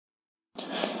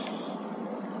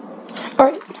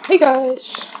Alright, hey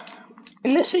guys,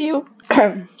 in this video,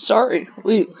 sorry,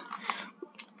 we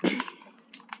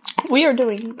are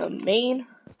doing the main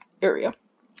area,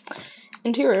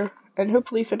 interior, and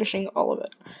hopefully finishing all of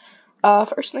it.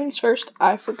 First things first,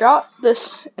 I forgot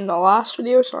this in the last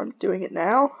video, so I'm doing it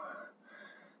now.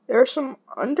 There are some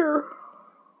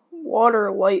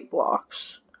underwater light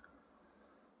blocks.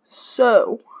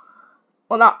 So,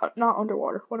 well, not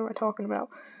underwater, what am I talking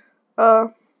about?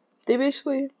 They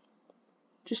basically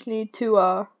just need to,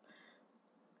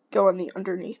 go on the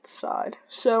underneath side.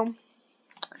 So,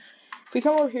 if we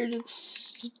come over here to the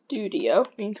studio,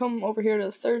 we can come over here to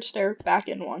the third stair, back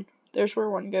in one. There's where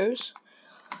one goes.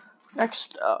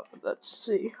 Next up, let's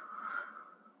see.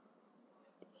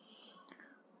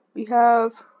 We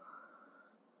have,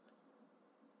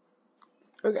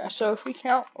 okay, so if we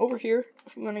count over here,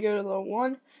 if we want to go to the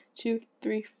 1, 2,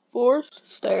 3, 4th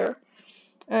stair,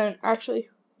 and actually,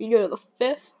 we go to the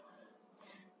 5th,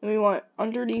 and we want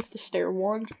underneath the stair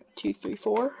 1, 2, 3,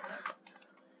 4.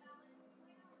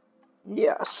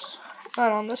 Yes.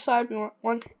 And on this side, we want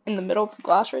one in the middle of the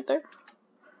glass right there.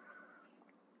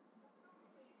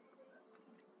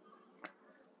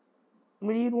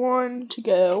 We need one to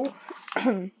go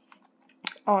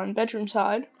on bedroom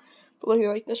side. But looking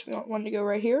like this, we want one to go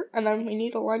right here. And then we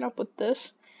need to line up with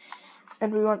this.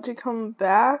 And we want to come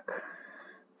back.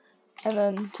 And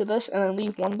then to this. And then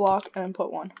leave one block and then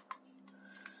put one.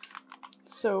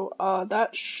 So,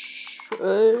 that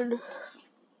should...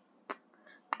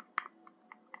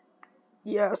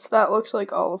 Yes, that looks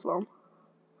like all of them.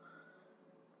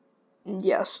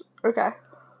 Yes, okay.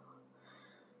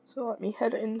 So let me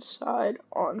head inside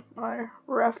on my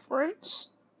reference.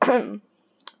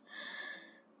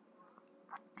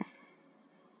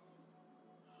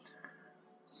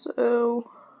 So,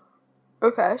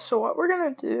 okay, so what we're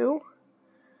gonna do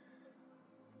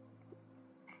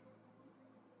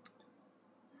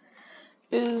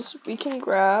is we can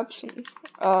grab some,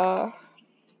 let's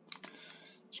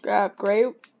grab gray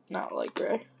wool.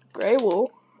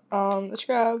 Let's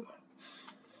grab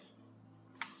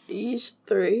these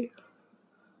 3.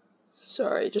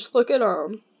 Sorry, just look at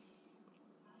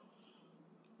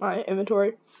my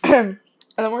inventory. And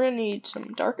then we're gonna need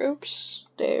some dark oak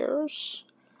stairs,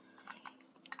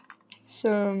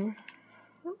 some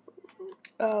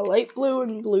light blue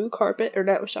and blue carpet, or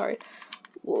no, sorry,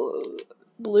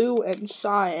 blue and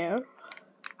cyan.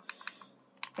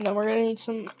 And then we're gonna need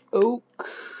some oak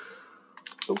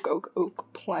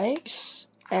planks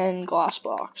and glass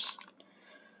blocks.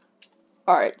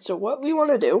 Alright, so what we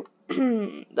want to do,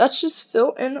 let's just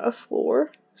fill in a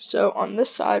floor. So on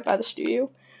this side by the studio,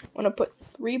 I want to put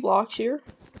 3 blocks here.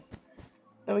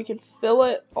 Then we can fill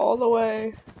it all the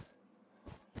way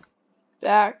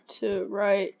back to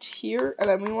right here. And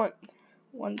then we want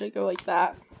one to go like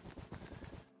that.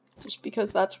 Just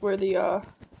because that's where the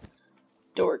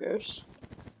door goes.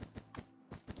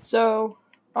 So,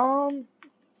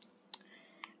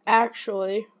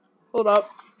 actually, hold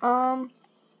up.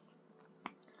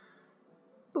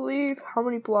 Believe how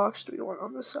many blocks do we want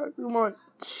on this side? We want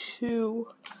 2.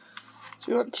 So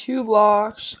we want 2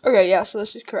 blocks. Okay, yeah, so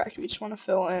this is correct. We just want to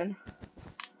fill in.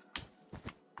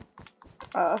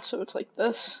 So it's like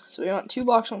this. So we want 2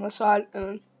 blocks on this side and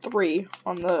then 3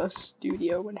 on the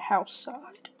studio and house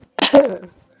side.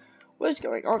 What is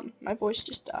going on? My voice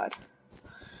just died.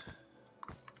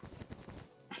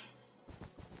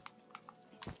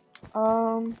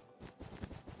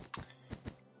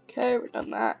 Okay, we're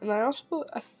done that. And I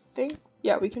think,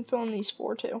 yeah, we can fill in these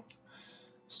 4 too.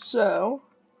 So,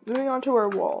 moving on to our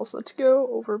walls, let's go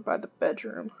over by the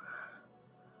bedroom.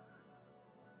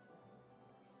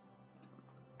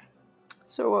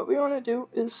 So what we want to do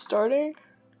is starting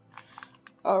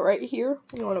right here,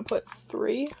 we want to put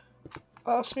 3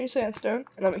 smooth sandstone,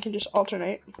 and then we can just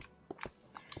alternate.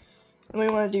 And we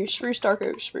want to do spruce, dark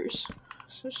oak, spruce.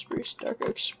 So spruce, dark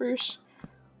oak, spruce.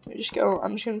 I'm just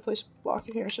gonna place a block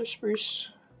in here. So spruce,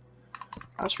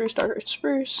 spruce, dark oak,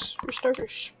 spruce, spruce, dark oak,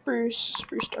 spruce,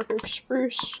 spruce, dark oak,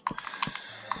 spruce.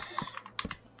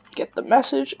 Get the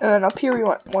message. And then up here we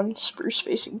want 1 spruce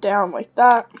facing down like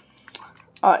that.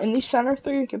 In these center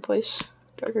 3, you can place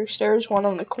dark oak stairs, 1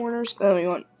 on the corners. And then we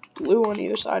want blue on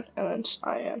either side, and then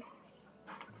cyan.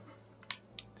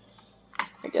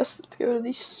 I guess let's go to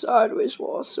these sideways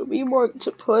walls. So we want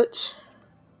to put,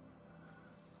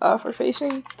 for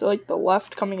facing to like the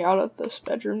left coming out of this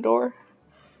bedroom door,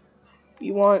 we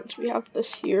have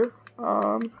this here.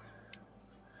 Want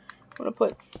to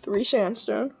put 3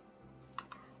 sandstone,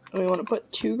 and we want to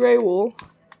put 2 gray wool,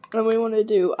 and then we want to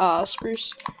do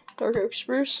spruce, dark oak,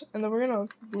 spruce, and then we're gonna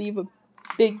leave a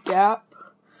big gap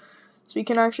So we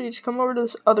can actually just come over to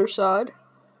this other side.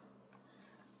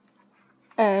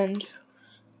 And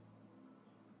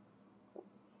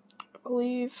I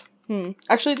believe,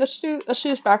 actually let's do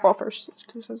this back wall first,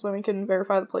 because then we can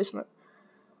verify the placement.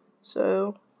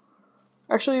 So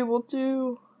actually we'll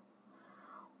do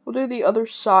the other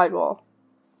side wall.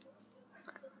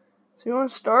 So you want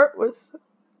to start with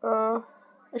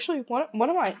actually what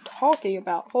am I talking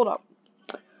about? Hold up.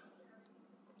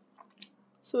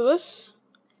 So this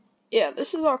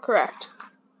is all correct.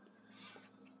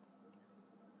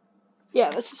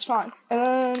 Yeah, this is fine. And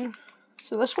then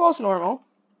so this wall is normal.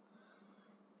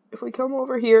 If we come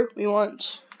over here, we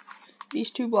want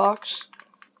these 2 blocks.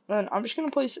 Then I'm just going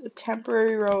to place a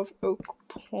temporary row of oak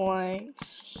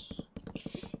planks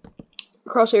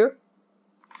across here.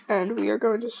 And we are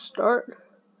going to start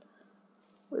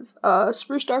with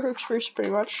spruce, dark oak, spruce, pretty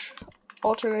much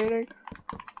alternating.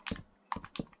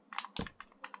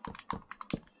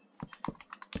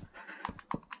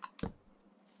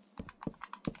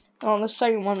 And on the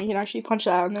second one, we can actually punch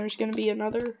that out, and there's going to be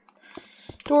another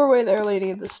doorway there leading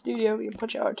into the studio. We can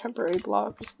punch out our temporary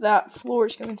blocks. That floor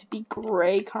is going to be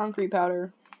gray concrete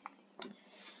powder.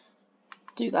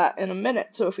 Do that in a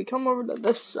minute. So if we come over to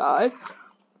this side,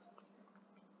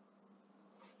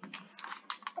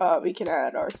 we can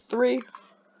add our 3,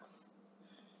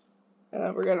 and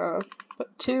then we're gonna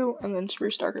put 2, and then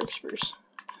spruce, dark oak, spruce.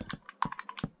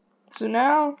 So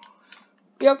now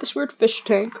we have this weird fish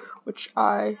tank, which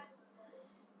I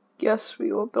guess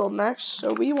we will build next.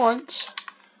 So we want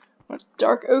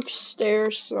dark oak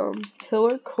stairs, some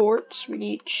pillar quartz. We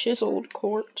need chiseled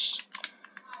quartz.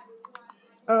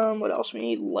 What else? We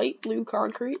need light blue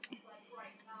concrete.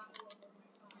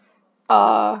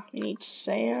 We need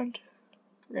sand.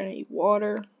 We're gonna need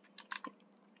water.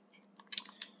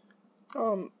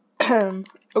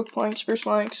 Oak planks, spruce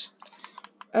planks,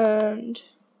 and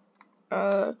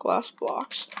glass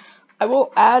blocks. I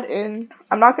will add in,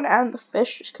 I'm not going to add in the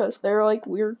fish just because they're like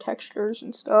weird textures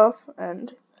and stuff,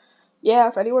 and yeah,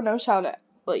 if anyone knows how to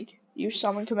like use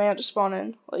summon command to spawn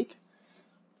in like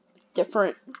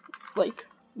different like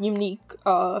unique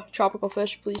tropical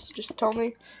fish, please just tell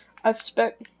me. I've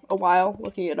spent a while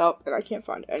looking it up and I can't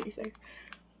find anything.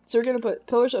 So we're going to put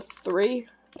pillars of 3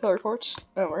 pillar quartz,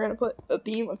 and we're going to put a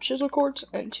beam of chisel quartz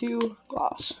and 2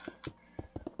 glass.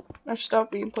 Next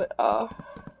up, we can put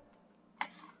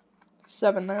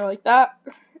 7 there like that.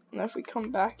 And then if we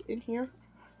come back in here,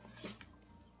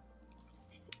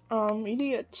 we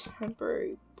need a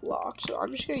temporary block. So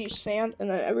I'm just gonna use sand, and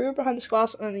then everywhere behind this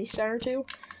glass, and then these center 2,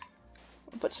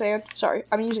 I'll put sand. Sorry,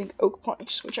 I'm using oak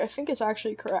planks, which I think is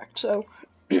actually correct. So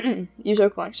use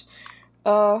oak planks.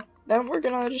 Then we're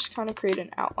gonna just kind of create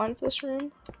an outline for this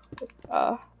room with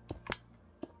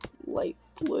light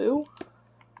blue.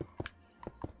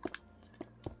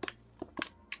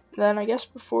 Then I guess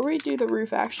before we do the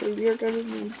roof, actually, we are going to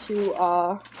need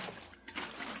to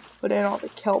put in all the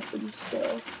kelp and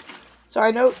stuff. So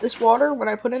I know this water, when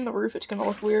I put in the roof, it's going to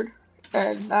look weird,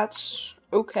 and that's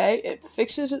okay. It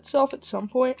fixes itself at some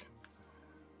point,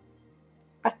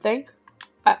 I think.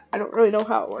 I don't really know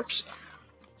how it works.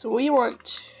 So we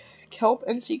want kelp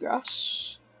and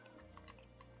seagrass.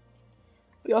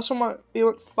 We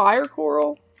want fire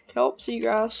coral, kelp,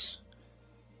 seagrass,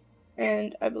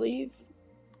 and I believe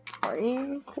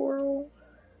brain coral.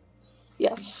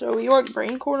 Yes, so we want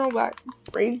brain coral back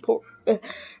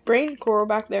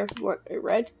there. We want a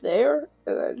red there,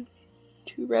 and then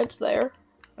 2 reds there.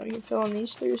 And we can fill in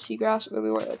these 3 with seagrass, and then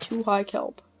we want a 2 high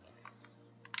kelp.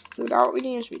 So now what we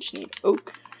need is we just need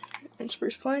oak and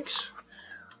spruce planks.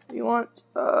 We want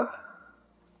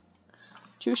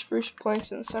 2 spruce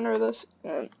planks in the center of this,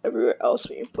 and everywhere else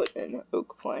we can put in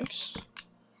oak planks.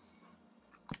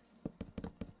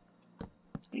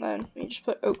 And then we just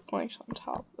put oak planks on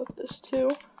top of this too.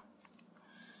 So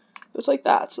it's like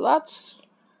that. So that's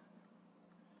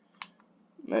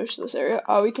most of this area.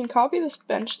 We can copy this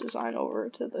bench design over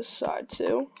to this side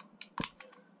too.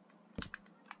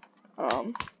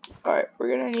 Alright,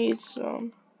 we're gonna need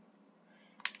some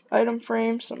item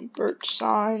frames, some birch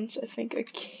signs, I think a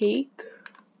cake,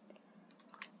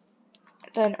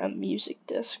 then a music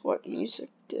disc. What music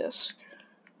disc?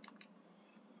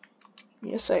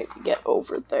 Yes, I can get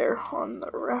over there on the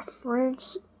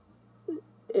reference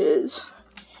is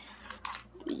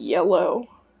yellow.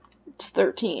 It's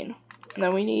 13. And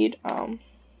then we need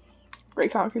gray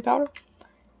concrete powder,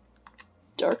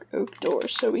 dark oak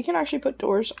doors. So we can actually put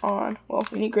doors on. Well,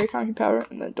 we need gray concrete powder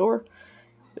and then door.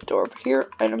 The door over here,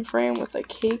 item frame with a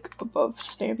cake above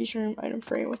Stampy's room, item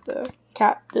frame with the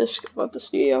cat disc above the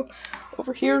studio.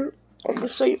 Over here on the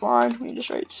sight line, we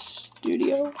just write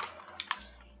studio.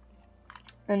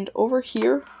 And over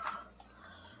here,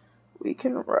 we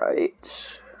can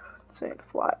write, say,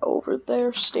 fly over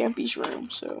there, Stampy's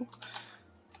room. So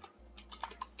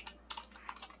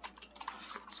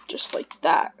just like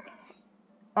that.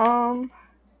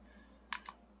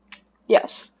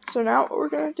 Yes. So now what we're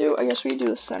gonna do, I guess we can do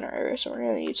the center area. So we're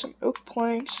gonna need some oak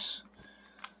planks,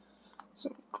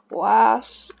 some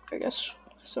glass, I guess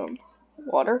some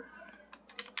water.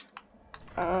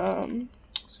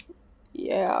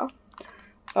 Yeah.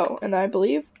 Oh, and I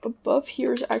believe above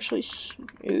here is actually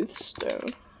smooth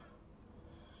stone.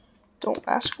 Don't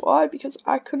ask why, because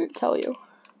I couldn't tell you.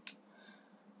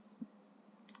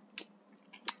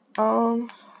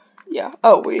 Yeah.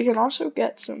 Oh, we can also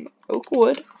get some oak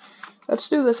wood. Let's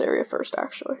do this area first,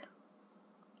 actually.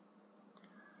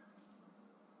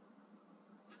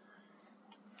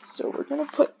 So we're gonna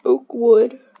put oak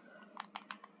wood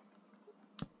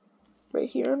right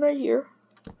here and right here.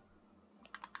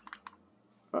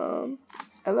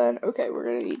 And then, okay, we're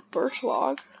gonna need birch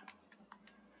log,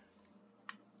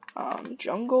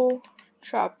 jungle,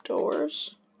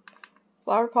 trapdoors,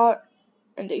 flower pot,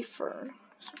 and a fern.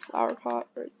 So flower pot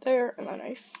right there, and then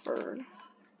a fern.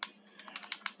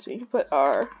 So you can put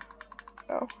our,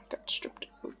 oh, got stripped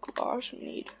oak logs. We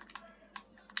need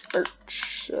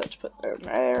birch, so let's put them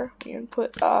there. We can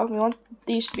put, we want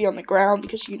these to be on the ground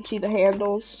because you can see the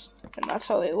handles, and that's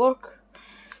how they look.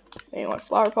 Then you want a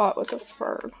flower pot with a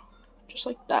fern, just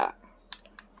like that.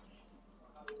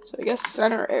 So I guess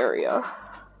center area.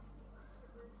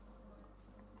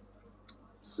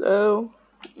 So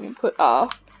you can put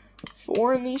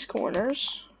 4 in these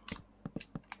corners.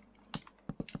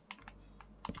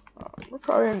 We're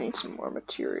probably gonna need some more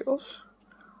materials.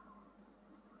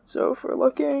 So if we're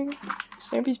looking,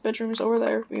 Stampy's bedroom is over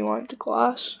there. We want the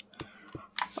glass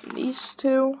on these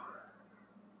 2.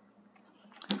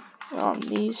 On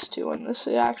these 2, and this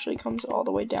actually comes all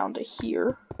the way down to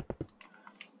here.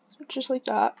 So just like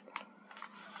that.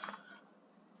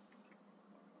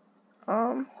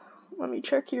 Let me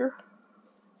check here.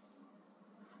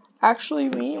 Actually,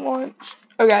 we want,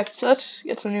 okay, so let's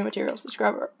get some new materials. Let's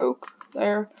grab our oak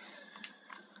there.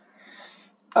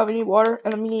 We need water,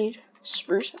 and then we need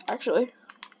spruce, actually.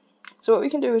 So what we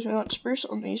can do is we want spruce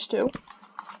on these 2.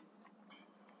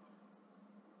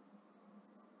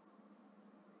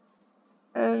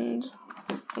 And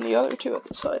on the other 2 at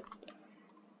the side.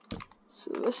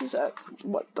 So this is at,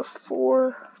 what, the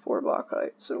 4 block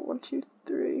height. So 1, 2,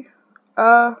 3.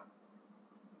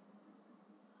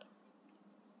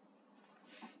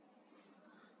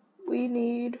 We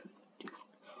need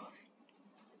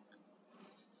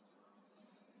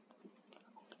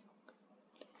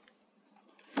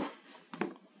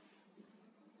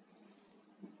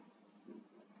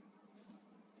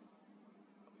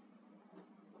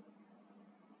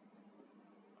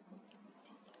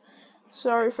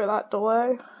sorry for that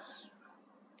delay.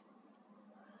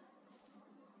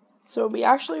 So we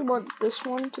actually want this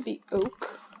one to be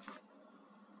oak.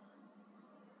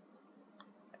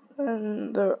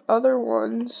 And the other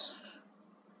ones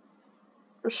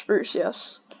are spruce,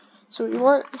 yes. So we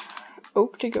want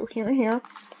oak to go here and here.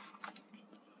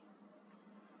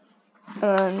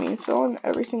 And we fill in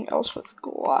everything else with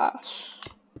glass.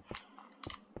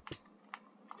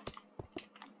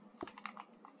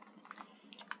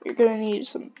 You're gonna need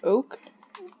some oak,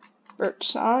 birch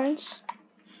signs,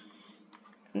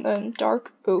 and then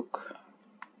dark oak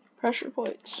pressure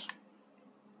plates.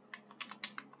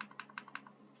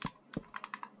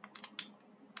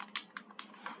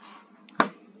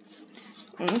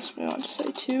 And this we want to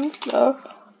say to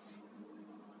the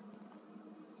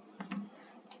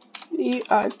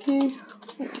VIP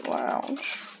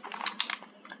lounge.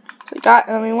 Like that,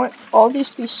 and then we want all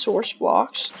these to be source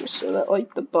blocks, just so that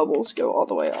like the bubbles go all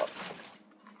the way up.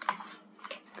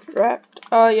 Correct.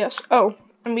 Yes. Oh,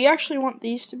 and we actually want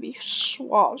these to be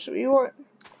swabs. So we want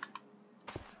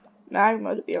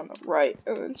magma to be on the right,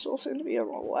 and then silson to be on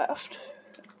the left.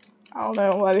 I don't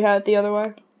know why we had it the other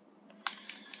way.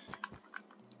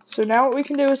 So now what we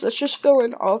can do is let's just fill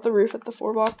in all of the roof at the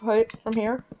 4 block height from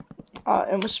here,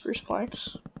 and with spruce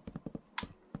planks.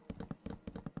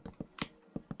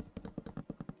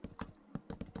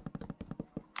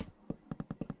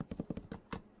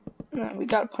 And then we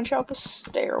gotta punch out the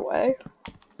stairway.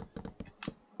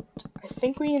 I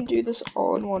think we can do this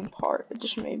all in one part. It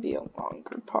just may be a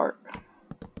longer part.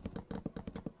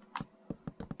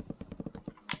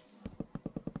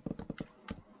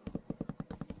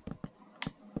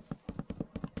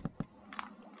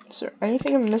 Is there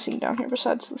anything I'm missing down here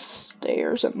besides the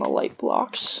stairs and the light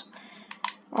blocks?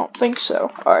 I don't think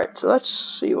so. Alright, so let's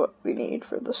see what we need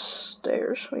for the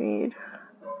stairs. We need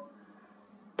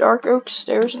dark oak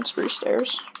stairs and spruce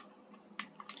stairs.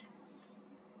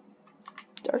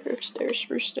 Dark oak stairs,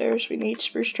 spruce stairs. We need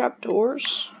spruce trap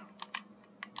doors.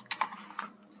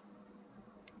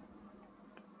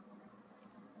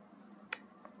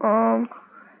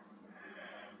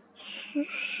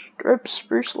 Strip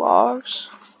spruce logs.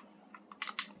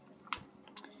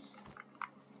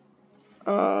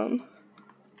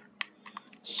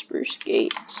 Spruce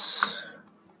gates.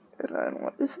 And then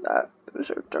what is that?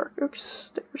 Those are dark oak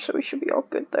stairs, so we should be all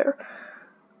good there.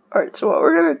 Alright, so what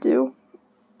we're gonna do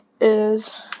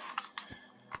is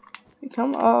we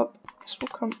come up. I guess we'll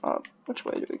come up. Which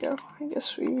way do we go? I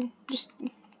guess we just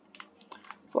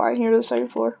fly in here to the second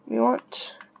floor. We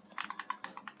want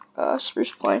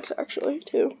spruce planks actually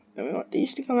too. And we want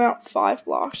these to come out 5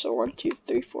 blocks. So 1, 2,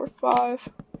 3, 4, 5.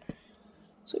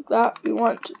 Just like that. We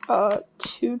want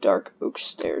 2 dark oak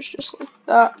stairs just like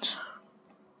that.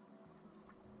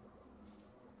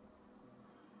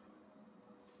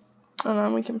 And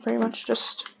then we can pretty much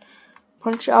just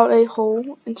punch out a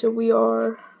hole until we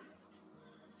are,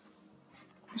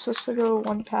 so let's go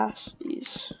 1 past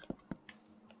these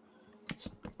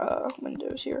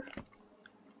windows here.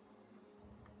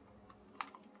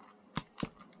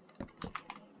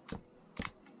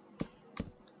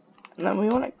 And then we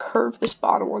want to curve this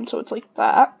bottom one so it's like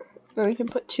that. Then we can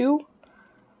put two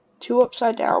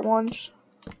upside down ones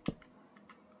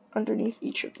underneath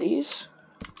each of these.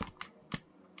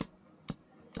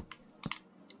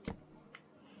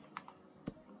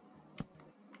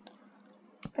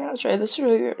 Yeah, that's right. This is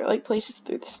really weird. It like places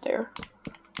through the stair.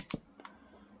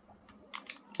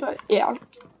 But yeah.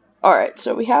 Alright,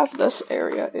 so we have this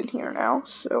area in here now.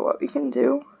 So what we can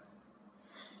do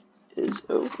is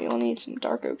we'll need some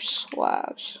dark oak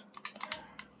slabs.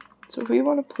 So if we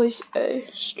want to place a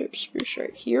strip spruce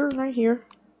right here and right here,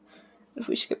 if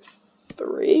we skip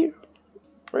 3,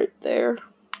 right there,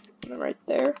 and then right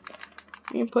there,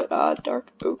 we can put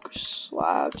dark oak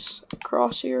slabs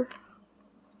across here.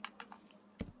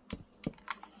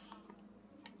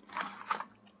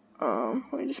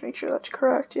 Let me just make sure that's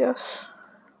correct, yes.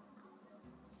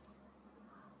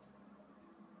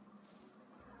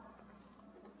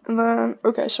 And then,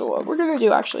 okay, so what we're gonna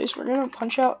do actually is we're gonna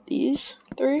punch out these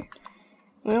 3.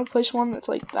 We're gonna place one that's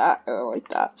like that and like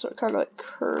that, so it kind of like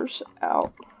curves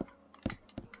out.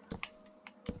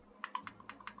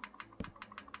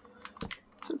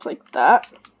 So it's like that.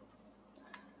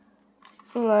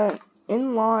 And then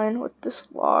in line with this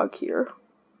log here,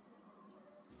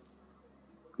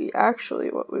 we actually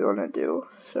what we want to do.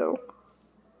 So,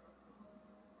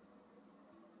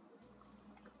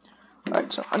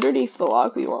 alright, so underneath the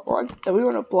log we want 1, then we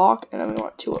want a block, and then we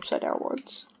want 2 upside down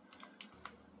ones.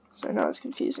 So I know it's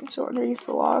confusing. So underneath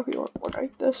the log we want 1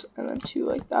 like this, and then 2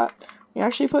 like that. We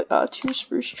actually put 2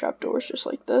 spruce trapdoors just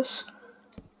like this.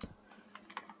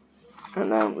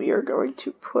 And then we are going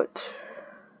to put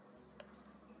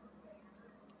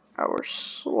our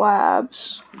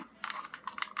slabs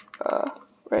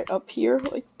right up here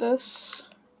like this.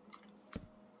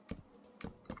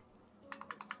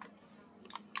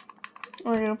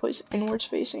 We're going to place inwards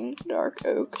facing dark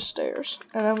oak stairs.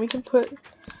 And then we can put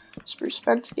spruce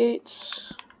fence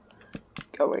gates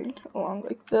going along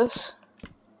like this.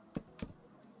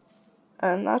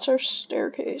 And that's our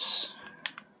staircase.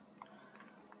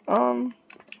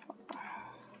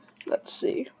 Let's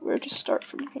see where to start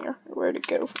from here, or where to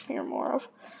go from here more of.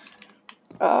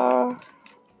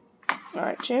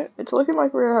 Alright, it's looking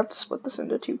like we're gonna have to split this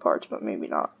into 2 parts, but maybe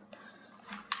not.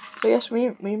 So I guess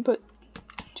we can put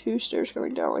 2 stairs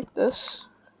going down like this.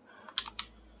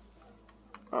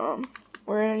 We're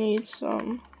gonna need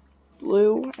some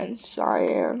blue and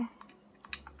cyan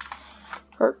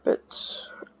carpets.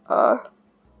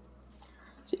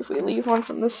 See, if we leave one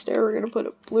from this stair, we're gonna put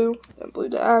a blue, then blue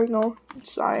diagonal, and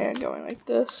cyan going like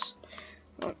this.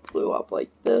 And blue up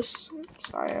like this, and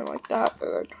cyan like that,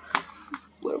 and then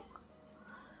blue.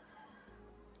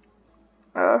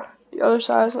 The other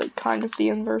side is like kind of the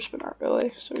inverse, but not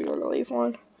really. So we want to leave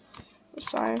one with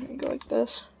cyan and go like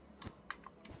this,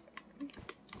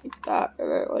 like that,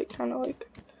 and then like kind of like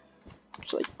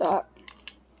just like that.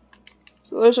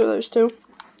 So those are those 2.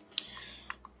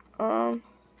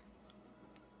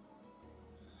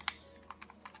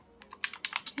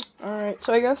 Alright,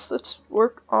 so I guess let's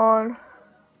work on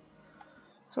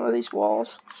some of these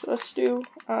walls. So let's do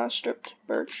stripped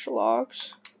birch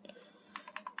logs,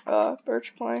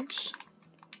 birch planks,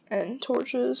 and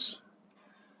torches.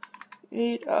 We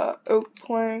need oak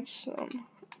planks,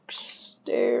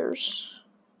 stairs,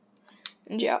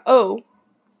 and yeah. Oh,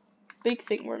 big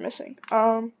thing we're missing.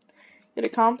 Get a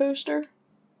composter,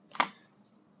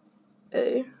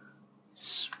 a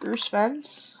spruce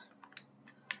fence.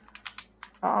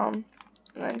 And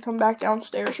then come back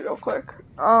downstairs real quick.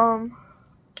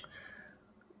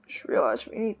 Just realized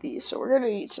we need these, so we're gonna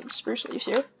need some spruce leaves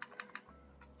here.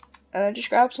 And then just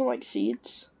grab some like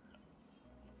seeds.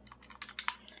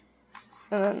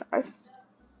 And then I'm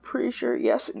pretty sure,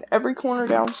 yes, in every corner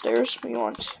downstairs we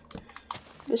want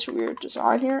this weird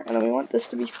design here, and then we want this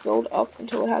to be filled up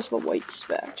until it has the white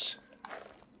specks.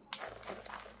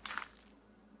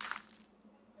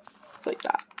 It's like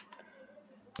that.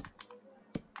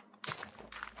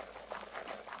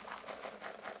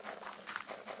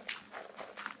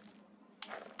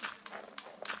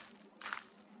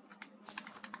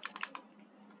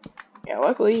 Yeah,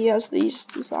 luckily he has these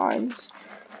designs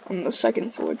on the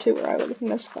second floor too, or I would have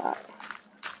missed that.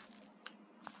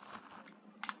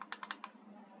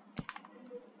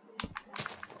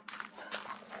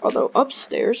 Although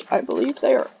upstairs, I believe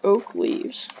they are oak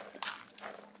leaves.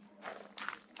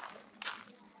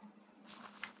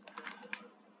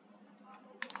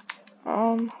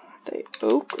 Are they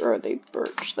oak or are they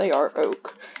birch? They are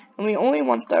oak. And we only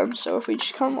want them, so if we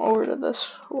just come over to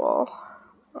this wall,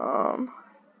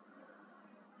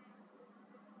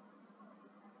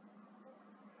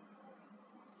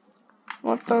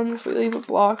 want them, if we leave a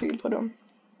block, we can put them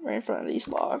right in front of these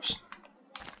logs.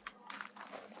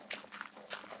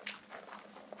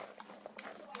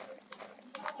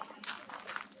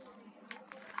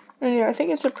 And yeah, I think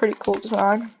it's a pretty cool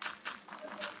design.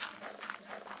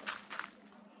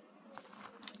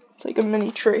 It's like a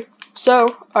mini tree.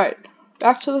 So, alright,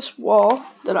 back to this wall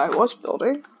that I was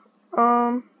building.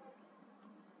 So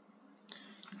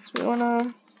we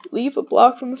wanna leave a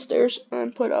block from the stairs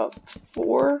and put up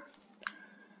 4.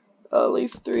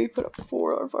 Leave 3, put up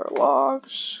 4 of our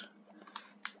logs.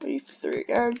 Leave 3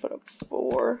 again, put up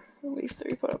 4. Leave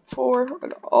 3, put up 4.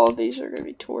 And all of these are gonna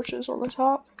be torches on the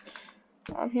top.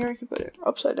 Here we can put it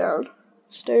upside down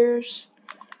stairs,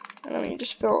 and then we can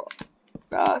just fill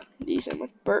these in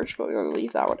with birch, but we want to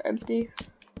leave that one empty.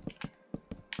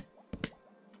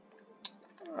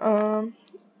 Alright,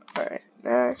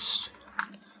 next.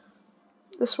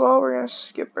 This wall we're gonna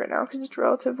skip right now because it's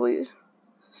relatively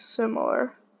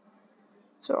similar.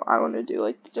 So I want to do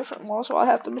like the different walls, so I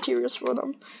have the materials for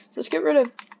them. So let's get rid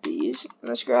of these, and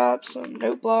let's grab some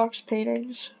note blocks,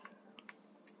 paintings.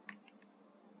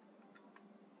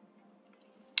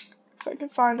 If I can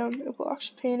find them, note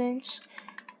blocks, paintings.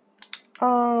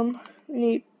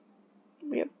 We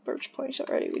have birch planks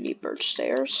already. We need birch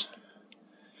stairs.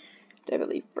 They have at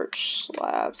least birch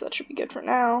slabs. That should be good for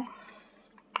now.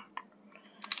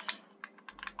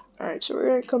 Alright, so we're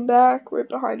gonna come back right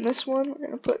behind this one. We're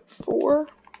gonna put 4.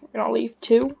 We're gonna leave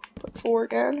 2. Put 4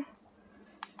 again.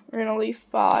 We're gonna leave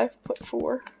 5. Put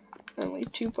 4. And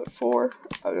leave 2. Put 4.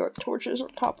 I've got torches on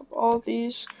top of all of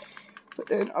these. Put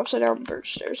in upside down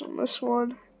birch stairs on this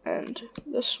one and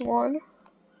this one.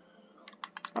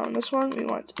 On this one, we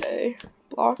want a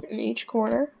block in each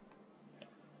corner.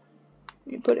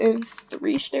 We put in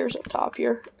 3 stairs up top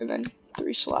here, and then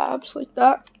 3 slabs like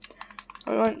that.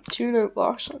 We want 2 note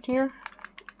blocks on here,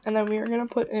 and then we are gonna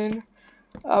put in.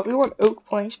 We want oak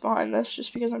planks behind this,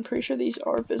 just because I'm pretty sure these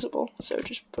are visible. So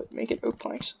just make it oak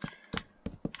planks,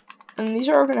 and these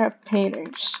are all gonna have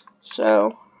paintings.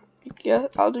 So yeah,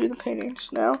 I'll do the paintings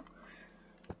now.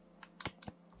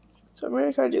 So I'm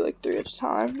gonna kind of do like 3 at a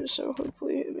time, just so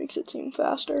hopefully it makes it seem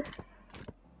faster.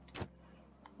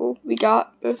 Well, we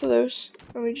got both of those,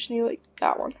 and we just need like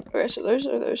that one. Okay, so those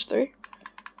are those 3.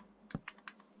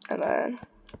 And then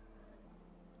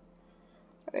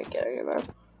I didn't get any of them.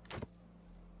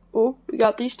 Oh, we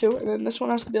got these 2, and then this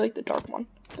one has to be like the dark one,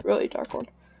 the really dark one,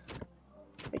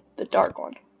 like the dark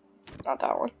one, not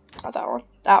that one, not that one,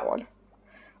 that one.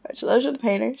 Alright, so those are the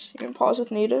paintings. You can pause if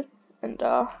needed, and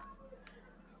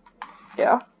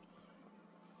yeah.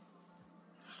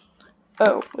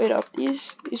 Oh, wait up.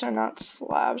 These are not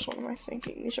slabs. What am I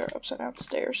thinking? These are upside down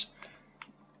stairs.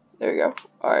 There we go.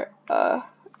 Alright,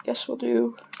 guess we'll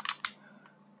do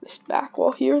this back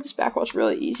wall here. This back wall is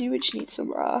really easy. We just need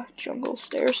some jungle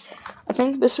stairs. I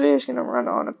think this video is gonna run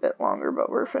on a bit longer, but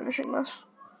we're finishing this.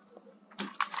 And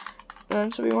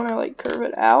then so we want to like curve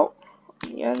it out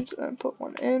on the ends and then put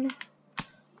one in.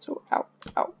 So out,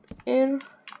 out, in.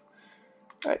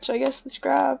 Alright, so I guess let's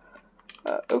grab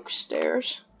oak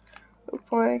stairs, oak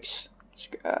planks. Let's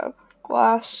grab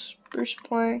glass, spruce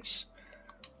planks,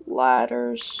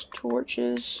 ladders,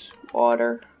 torches,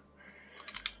 water.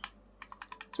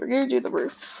 So we're gonna do the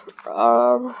roof.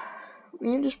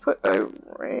 We can just put a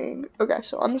ring. Okay,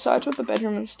 so on the sides with the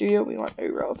bedroom and studio, we want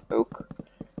a row of oak.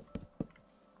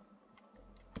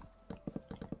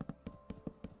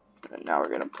 And now we're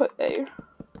gonna put a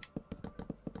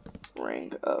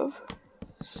ring of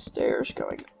stairs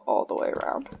going all the way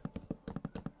around.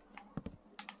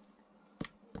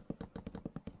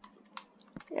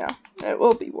 Yeah, it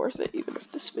will be worth it even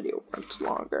if this video runs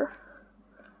longer.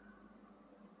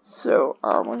 So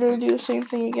we're going to do the same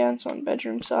thing again. So on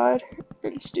bedroom side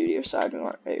and studio side, we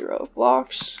want a row of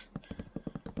blocks.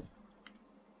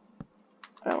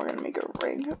 And we're going to make a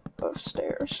ring of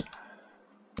stairs.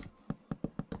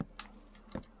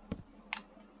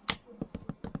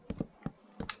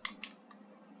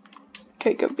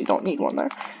 Okay, good. We don't need one there.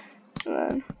 And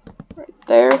then right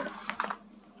there. And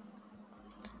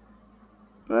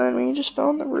then we just fill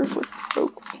in the roof with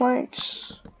oak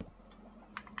planks.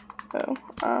 Oh,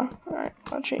 alright.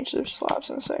 I'll change those slabs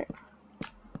in a second.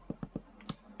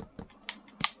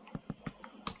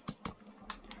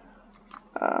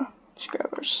 Let's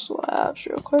grab our slabs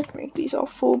real quick. Make these all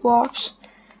full blocks.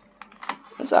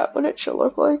 Is that what it should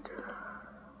look like?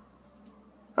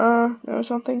 No,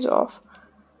 something's off.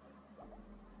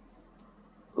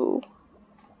 Ooh.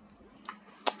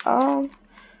 So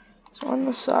on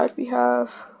the side we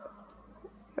have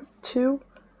 2.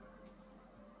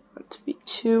 To be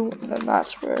 2, and then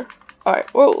that's where.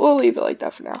 Alright, we'll leave it like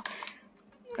that for now.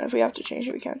 And if we have to change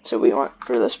it, we can. So we want,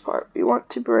 for this part, we want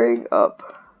to bring up,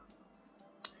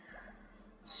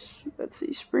 let's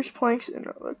see, spruce planks in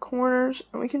the corners,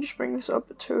 and we can just bring this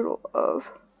up a total of,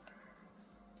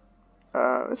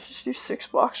 let's just do 6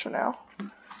 blocks for now.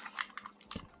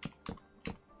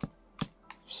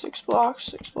 6 blocks,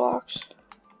 6 blocks.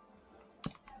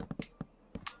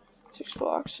 6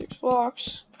 blocks, 6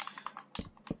 blocks.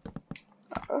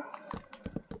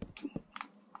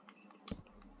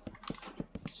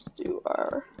 Let's do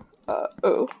our,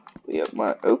 we have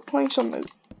my oak planks on the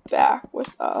back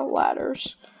with,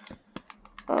 ladders.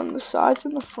 On the sides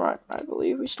and the front, I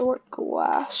believe we still want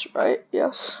glass, right?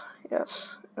 Yes,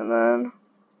 yes. And then,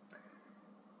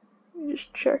 let me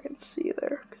just check and see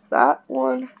there, because that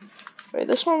one, wait,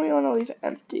 this one we want to leave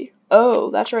empty.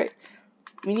 Oh, that's right.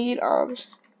 We need,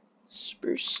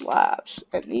 spruce slabs,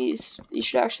 and these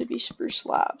should actually be spruce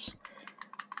slabs,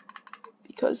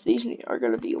 because these are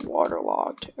going to be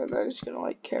waterlogged, and then it's going to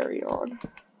like carry on.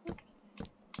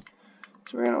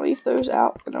 So we're going to leave those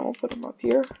out, and then we'll put them up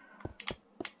here.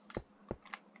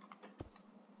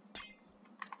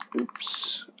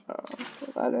 Oops,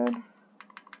 put that in. And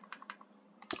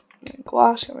then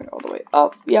glass coming all the way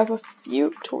up. We have a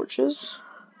few torches.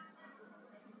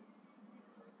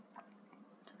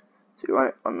 So we want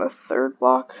it on the 3rd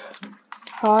block,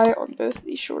 high on both of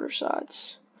these shorter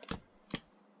sides.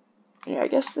 Yeah, I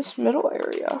guess this middle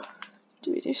area.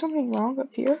 Do we do something wrong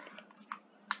up here?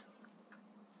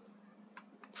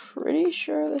 Pretty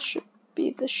sure this should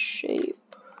be the shape.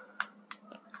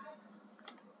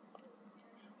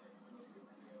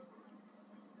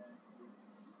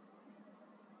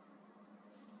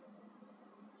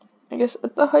 I guess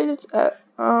at the height it's at,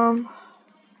 all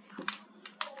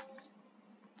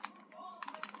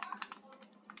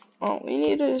we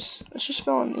need is, let's just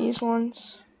fill in these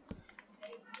ones.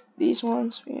 These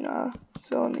ones, we can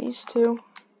fill in these 2.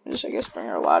 And just, I guess, bring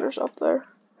our ladders up there.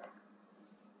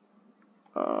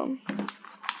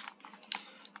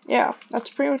 Yeah, that's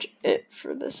pretty much it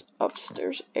for this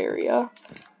upstairs area,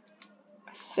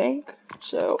 I think.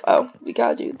 So, we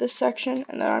gotta do this section,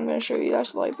 and then I'm gonna show you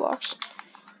guys the light blocks.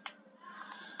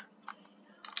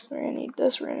 So we're gonna need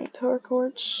this, we're gonna need pillar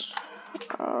cords.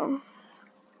 So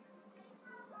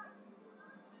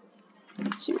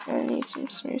we're gonna need some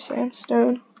smooth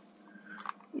sandstone.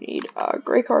 We need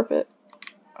gray carpet,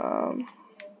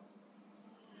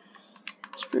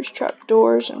 spruce trap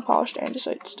doors, and polished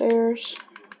andesite stairs.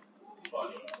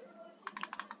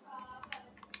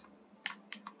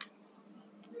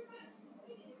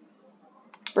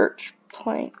 Birch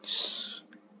planks,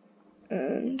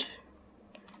 and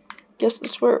I guess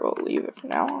that's where we'll leave it for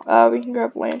now. We can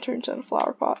grab lanterns and a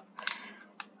flower pot.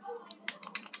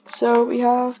 So we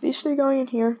have these 3 going in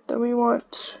here. Then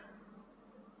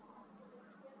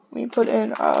we put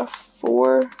in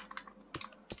 4 of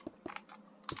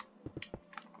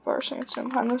our sandstone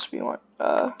behind this. We want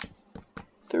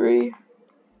 3,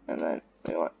 and then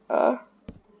we want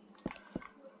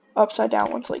upside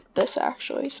down ones like this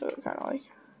actually, so it kind of like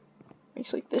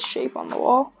makes like this shape on the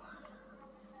wall.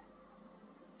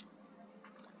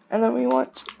 And then we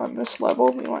want, on this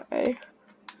level, we want a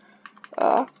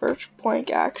birch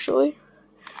plank actually.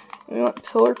 And we want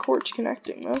pillar cords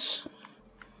connecting this.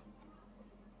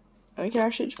 And we can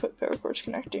actually just put pillar cords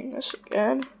connecting this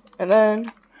again. And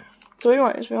then, so what we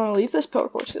want is we want to leave this pillar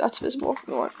cord so that's visible.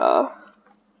 We want to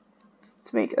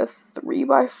make a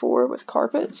 3x4 with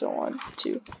carpet. So 1,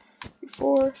 2, 3,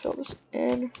 4. Fill this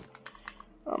in.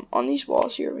 On these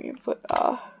walls here, we can put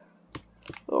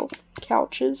little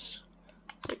couches,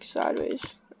 like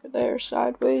sideways, there,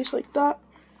 sideways, like that.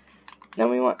 Then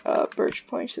we want birch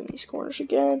planks in these corners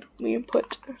again. We can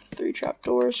put 3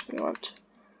 trapdoors. We want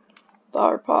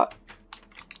flower pot.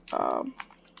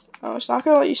 It's not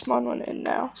gonna let you spawn one in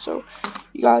now, so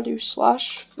you gotta do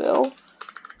 /fill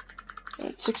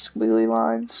and 6 squiggly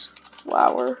lines,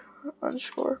 flower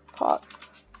 _pot.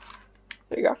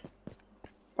 There you go.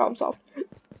 Problem solved.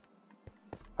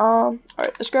 Alright,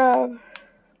 let's grab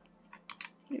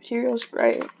materials,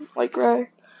 gray, light gray.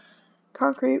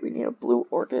 Concrete, we need a blue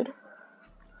orchid.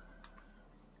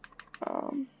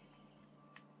 I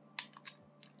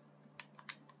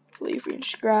believe we can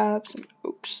just grab some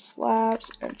oak slabs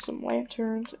and some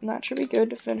lanterns, and that should be good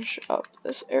to finish up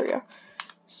this area.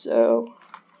 So,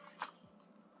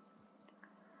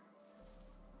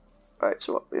 alright,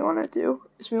 so what we want to do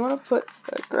is we want to put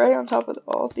a gray on top of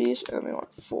all of these, and then we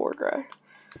want 4 gray.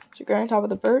 So gray on top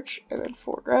of the birch, and then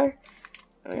 4 gray.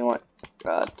 And we want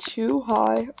 2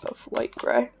 high of light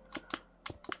gray.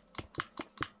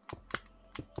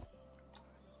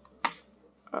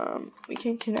 We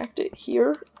can connect it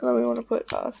here, and then we want to put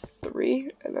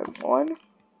 3 and then 1.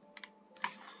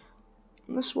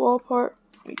 On this wall part,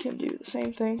 we can do the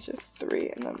same thing, so 3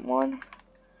 and then 1.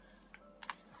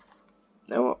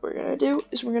 Then what we're going to do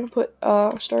is we're going to put,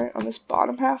 starting on this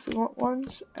bottom half, we want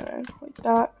 1s, and then like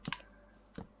that.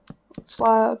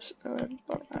 Slabs, and then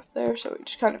bottom half there, so it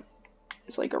just kind of,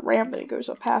 it's like a ramp, and it goes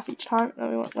up half each time, and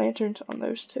then we want lanterns on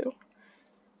those 2.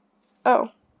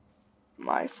 Oh,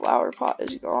 my flower pot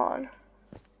is gone.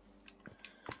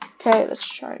 Okay, let's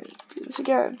try and do this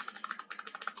again.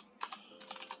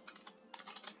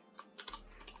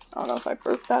 I don't know if I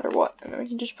broke that or what, and then we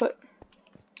can just put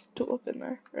tulip in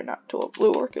there, or not tulip,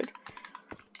 blue orchid.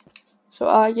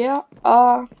 So, yeah,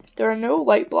 there are no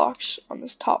light blocks on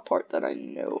this top part that I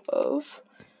know of.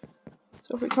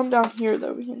 So if we come down here,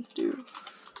 though, we can do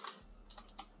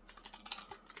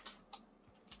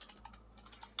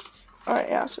alright,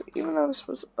 yeah, so even though this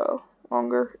was a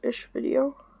longer-ish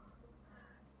video,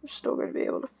 we're still going to be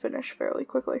able to finish fairly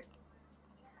quickly.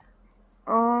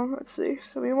 Let's see,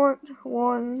 so we want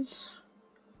 1s.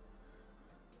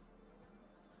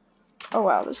 Oh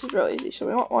wow, this is really easy. So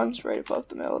we want 1s right above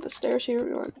the middle of the stairs here.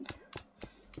 We want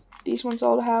these ones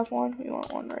all to have 1. We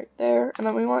want 1 right there. And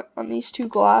then we want on these 2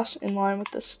 glass in line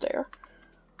with the stair.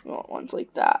 We want 1s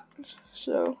like that.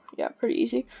 So yeah, pretty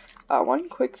easy. One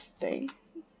quick thing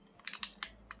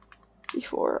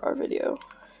before our video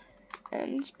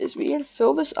ends is we can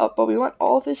fill this up, but we want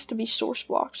all of this to be source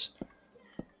blocks.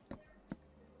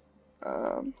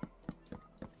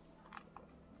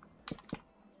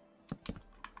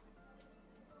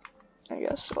 I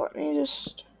guess, so I'm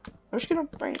just gonna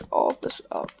bring all of this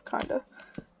up, kinda,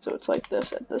 so it's like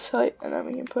this at this height, and then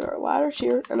we can put our ladders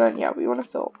here, and then, yeah, we want to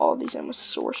fill all of these in with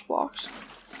source blocks.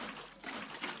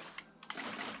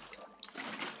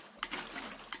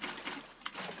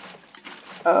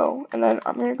 Oh, and then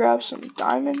I'm gonna grab some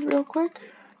diamond real quick.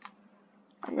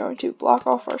 I'm going to block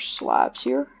off our slabs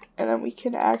here, and then we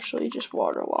can actually just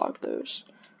waterlog those.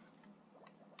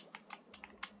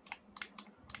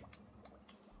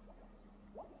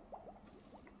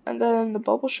 And then the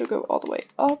bubble should go all the way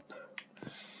up.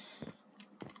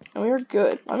 And we are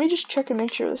good. Let me just check and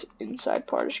make sure this inside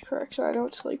part is correct. So I know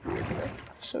it's like weird there.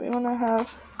 So we want to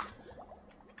have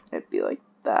it be like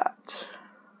that.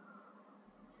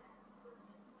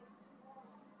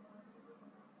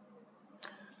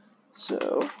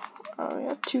 So we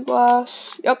have 2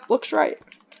 glass. Yep, looks right.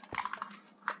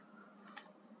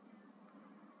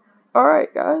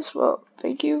 Alright guys, well,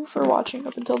 thank you for watching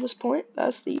up until this point.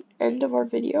 That's the end of our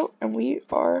video, and we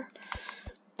are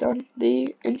done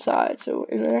the inside. So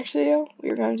in the next video, we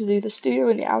are going to do the studio,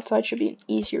 and the outside should be an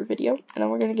easier video, and then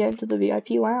we're going to get into the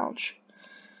VIP lounge.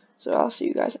 So I'll see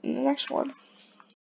you guys in the next one.